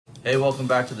Hey, welcome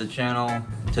back to the channel.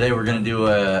 Today we're going to do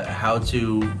a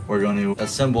how-to. We're going to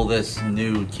assemble this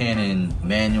new Canon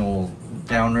manual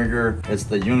downrigger. It's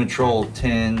the Uni-Troll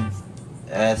 10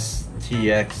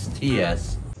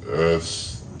 Stx-Ts.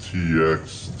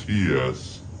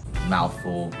 Stx-Ts.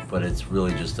 Mouthful, but it's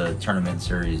really just a tournament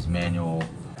series manual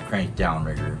crank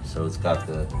downrigger. So it's got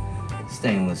the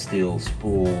stainless steel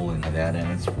spool and that,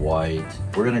 and it's white.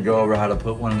 We're going to go over how to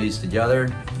put one of these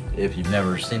together. If you've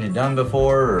never seen it done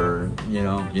before, or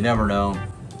you never know,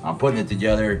 I'm putting it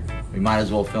together. We might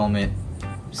as well film it.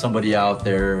 Somebody out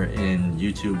there in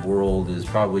YouTube world is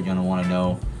probably going to want to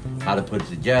know how to put it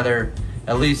together,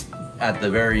 at least at the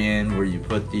very end where you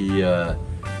put the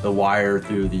wire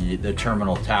through the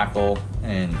terminal tackle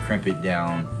and crimp it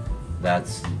down.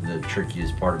 That's the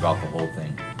trickiest part about the whole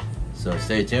thing. So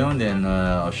stay tuned and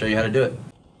I'll show you how to do it.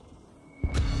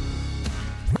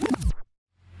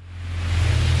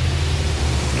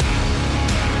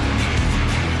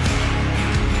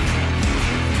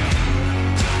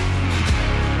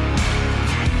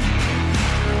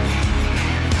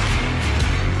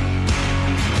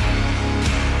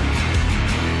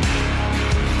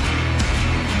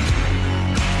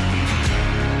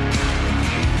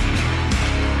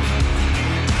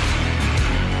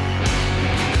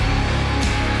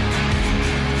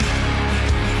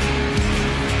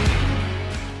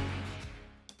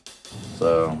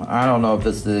 So I don't know if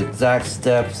it's the exact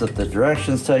steps that the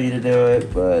directions tell you to do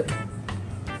it, but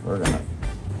we're gonna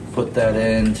put that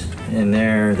end in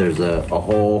there. There's a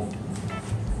hole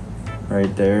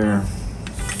right there.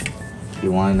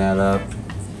 You line that up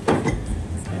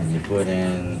and you put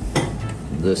in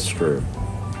this screw.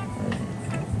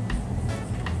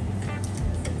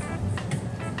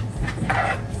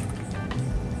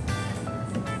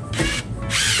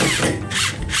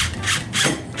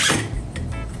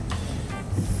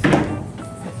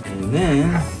 And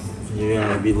then you're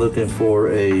going to be looking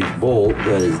for a bolt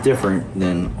that is different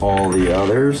than all the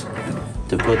others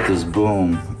to put this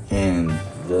boom in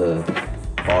the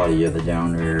body of the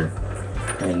downrigger.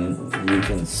 And you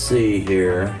can see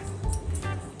here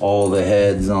all the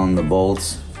heads on the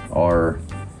bolts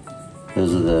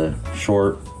those are the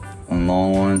short and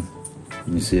long one.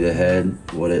 You can see the head,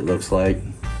 what it looks like.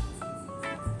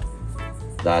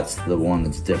 That's the one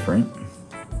that's different.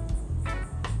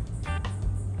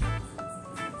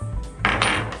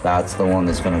 That's the one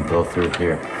that's going to go through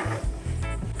here.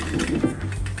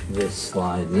 This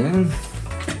slides in.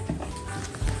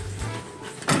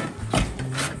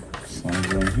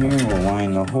 Slides in here. We'll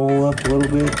line the hole up a little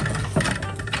bit.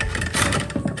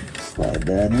 Slide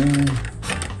that in.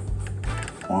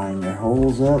 Line your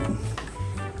holes up.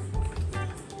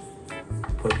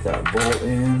 Put that bolt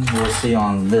in. You'll see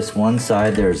on this one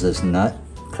side there's this nut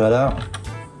cut out.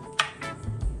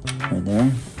 Right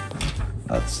there.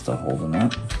 That's to hold the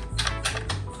nut.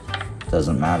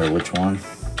 Doesn't matter which one.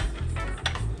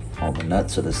 All the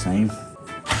nuts are the same.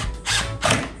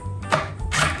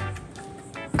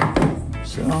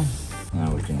 So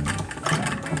now we can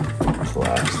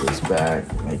collapse this back,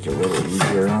 make it a little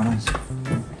easier on us.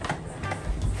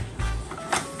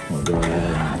 We'll go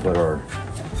ahead and put our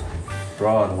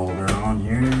rod holder on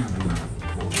here.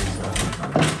 Pull this up.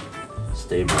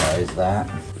 Stabilize that.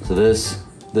 So this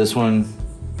one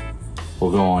will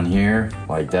go on here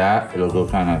like that. It'll go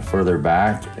kind of further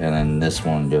back, and then this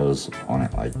one goes on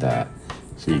it like that.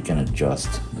 So you can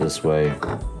adjust this way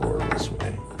or this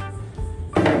way.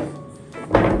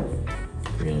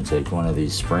 You're gonna take one of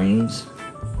these springs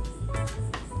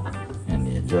and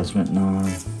the adjustment knob,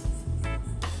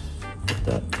 put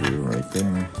that through right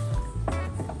there.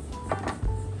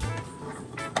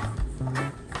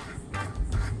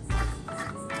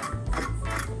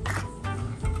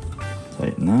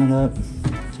 Tighten that up.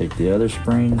 Take the other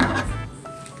spring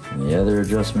and the other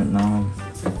adjustment knob.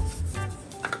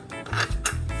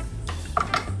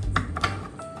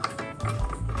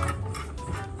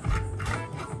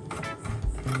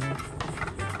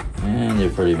 And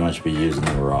you'll pretty much be using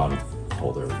the rod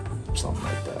holder, something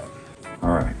like that.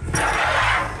 All right.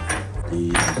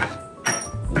 These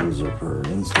are for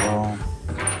install.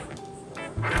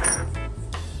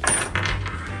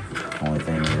 Only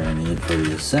thing you're gonna need for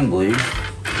the assembly,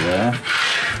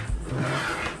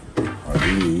 are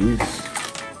these.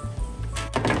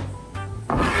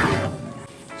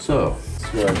 So let's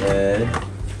go ahead.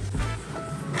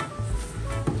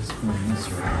 Spin this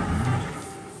around.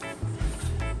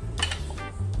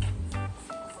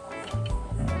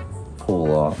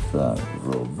 Pull off that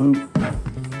little boot.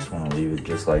 Just want to leave it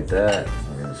just like that.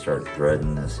 We're gonna start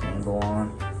threading this handle on.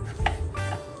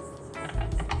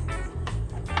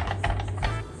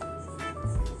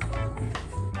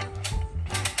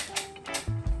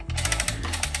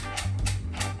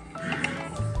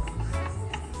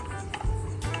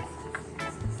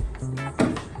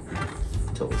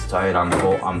 tight.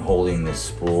 I'm holding this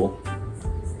spool.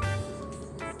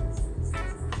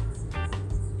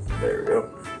 There we go.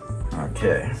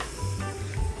 Okay.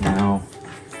 Now,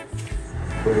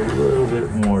 for a little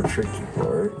bit more tricky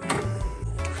part,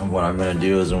 and what I'm gonna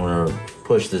do is I'm gonna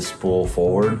push this spool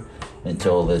forward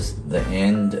until the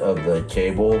end of the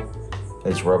cable,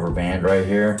 this rubber band right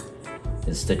here,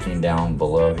 is sticking down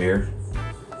below here.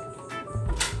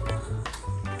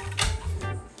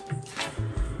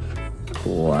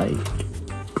 Like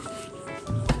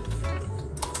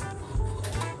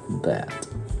that.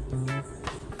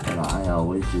 And I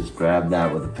always just grab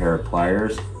that with a pair of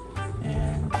pliers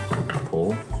and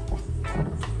pull.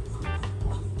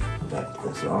 Back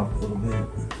this off a little bit.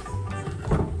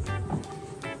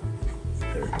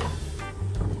 There we go.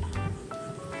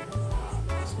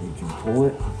 So you can pull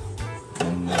it,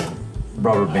 and the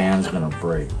rubber band's gonna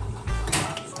break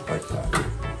like that.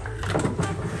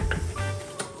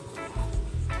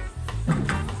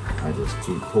 I just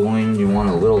keep pulling. You want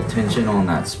a little tension on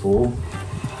that spool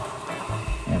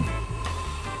and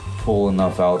pull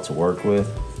enough out to work with.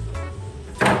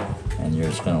 And you're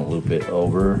just gonna loop it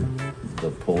over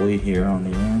the pulley here on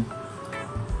the end.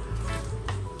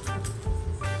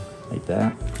 Like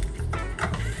that.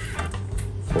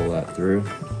 Pull that through.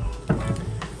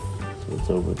 So it's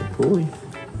over the pulley.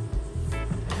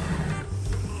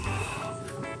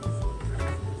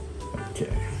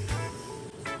 Okay.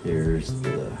 Here's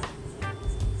the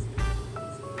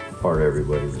part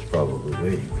everybody was probably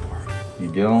waiting for.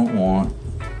 You don't want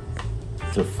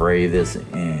to fray this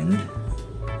end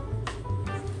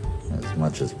as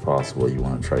much as possible. You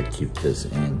want to try to keep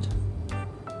this end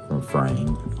from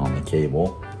fraying on the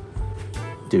cable.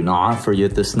 Do not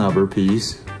forget the snubber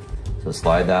piece. So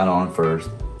slide that on first.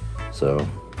 So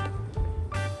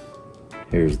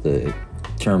here's the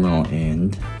terminal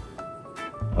end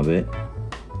of it.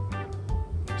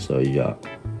 So you got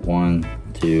 1,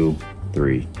 2,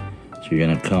 3. So you're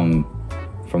gonna come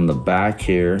from the back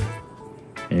here,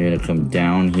 and you're gonna come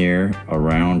down here,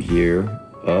 around here,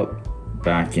 up,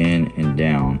 back in, and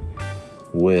down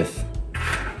with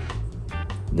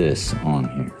this on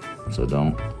here. So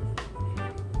don't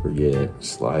forget,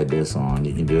 slide this on.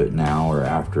 You can do it now or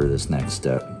after this next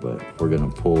step, but we're gonna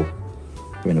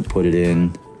put it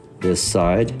in this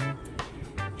side.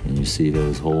 Can you see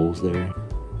those holes there?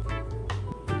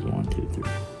 There's 1, 2, 3.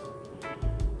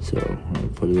 So we're gonna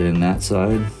put it in that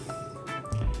side.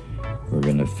 We're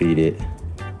gonna feed it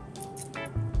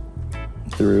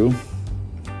through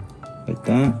like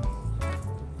that.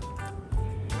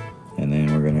 And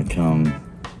then we're gonna come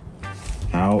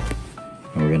out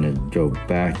and we're gonna go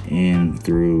back in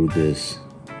through this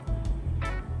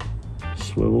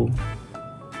swivel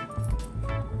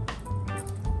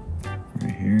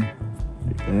right here,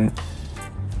 like that.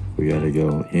 We gotta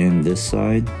go in this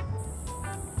side.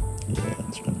 Yeah,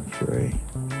 it's gonna fray.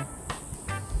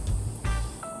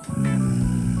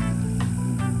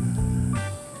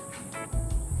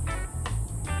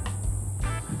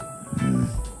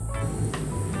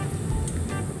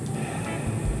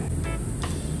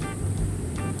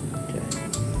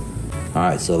 All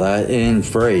right, so that end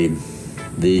frayed.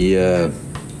 The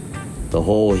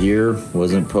hole here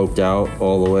wasn't poked out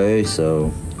all the way,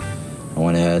 so I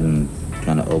went ahead and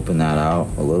kind of opened that out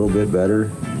a little bit better,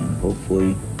 and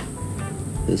hopefully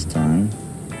this time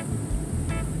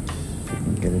we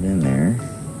can get it in there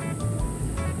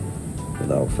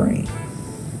without fraying.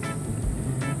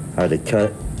 I had to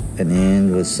cut an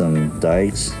end with some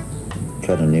dikes,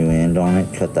 cut a new end on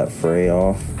it, cut that fray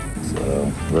off.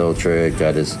 So little trick,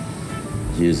 I just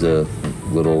use a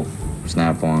little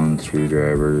snap-on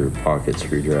screwdriver, pocket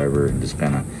screwdriver, and just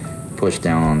kind of push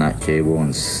down on that cable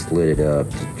and slid it up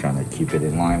to kind of keep it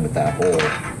in line with that hole.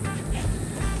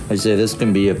 Like I say, this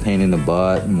can be a pain in the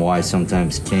butt, and why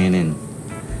sometimes Canon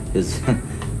is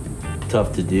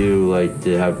tough to do. Like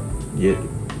to have,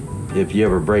 if you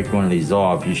ever break one of these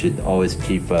off, you should always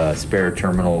keep a spare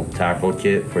terminal tackle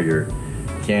kit for your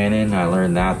Canon. I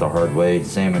learned that the hard way,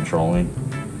 salmon trolling.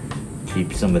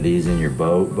 Keep some of these in your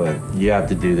boat, but you have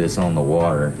to do this on the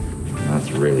water.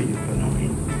 That's really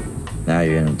annoying. Now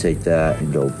you're gonna take that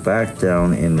and go back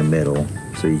down in the middle.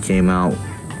 So you came out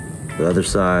the other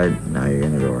side, now you're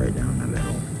gonna go right down the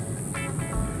middle.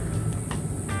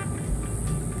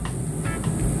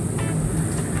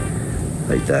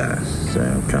 Like that. So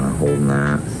I'm kind of holding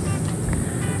that.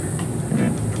 And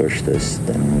then push this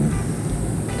down.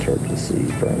 It's hard to see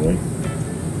probably.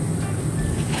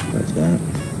 Like that.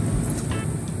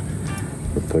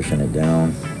 We're pushing it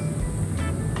down.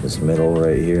 This middle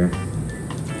right here.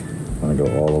 I'm gonna go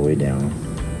all the way down.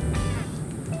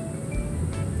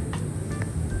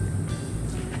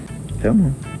 Come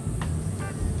on.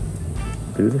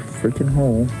 through the freaking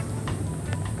hole.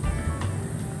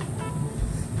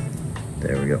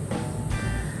 There we go.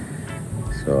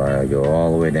 So I go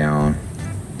all the way down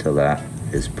till that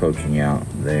is poking out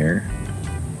there.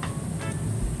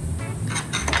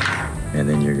 And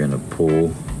then you're gonna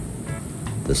pull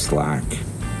the slack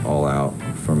all out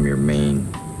from your main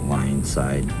line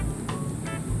side.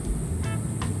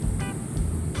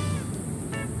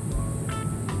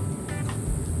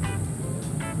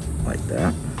 Like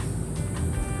that.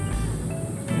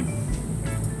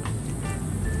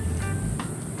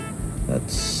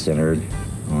 That's centered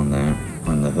on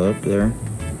the hook there.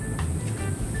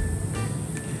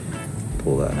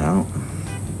 Pull that out.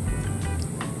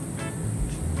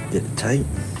 Get it tight.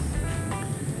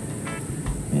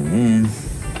 And then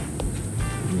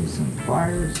use some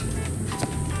pliers.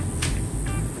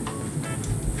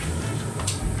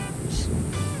 Some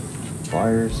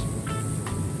pliers.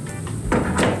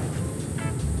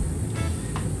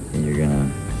 And you're gonna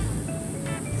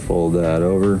fold that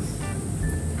over.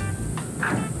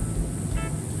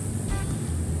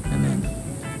 And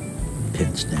then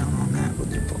pinch down on that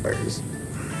with your pliers.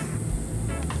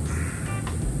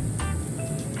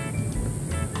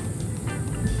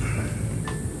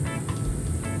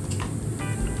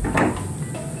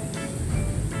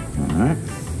 Alright,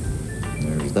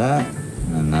 there's that,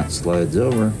 and that slides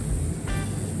over.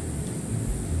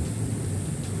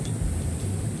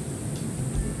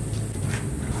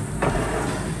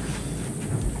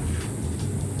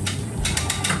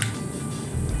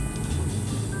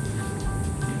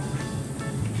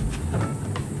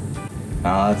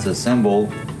 Now that's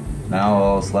assembled. Now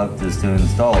all that's left is to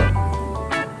install it.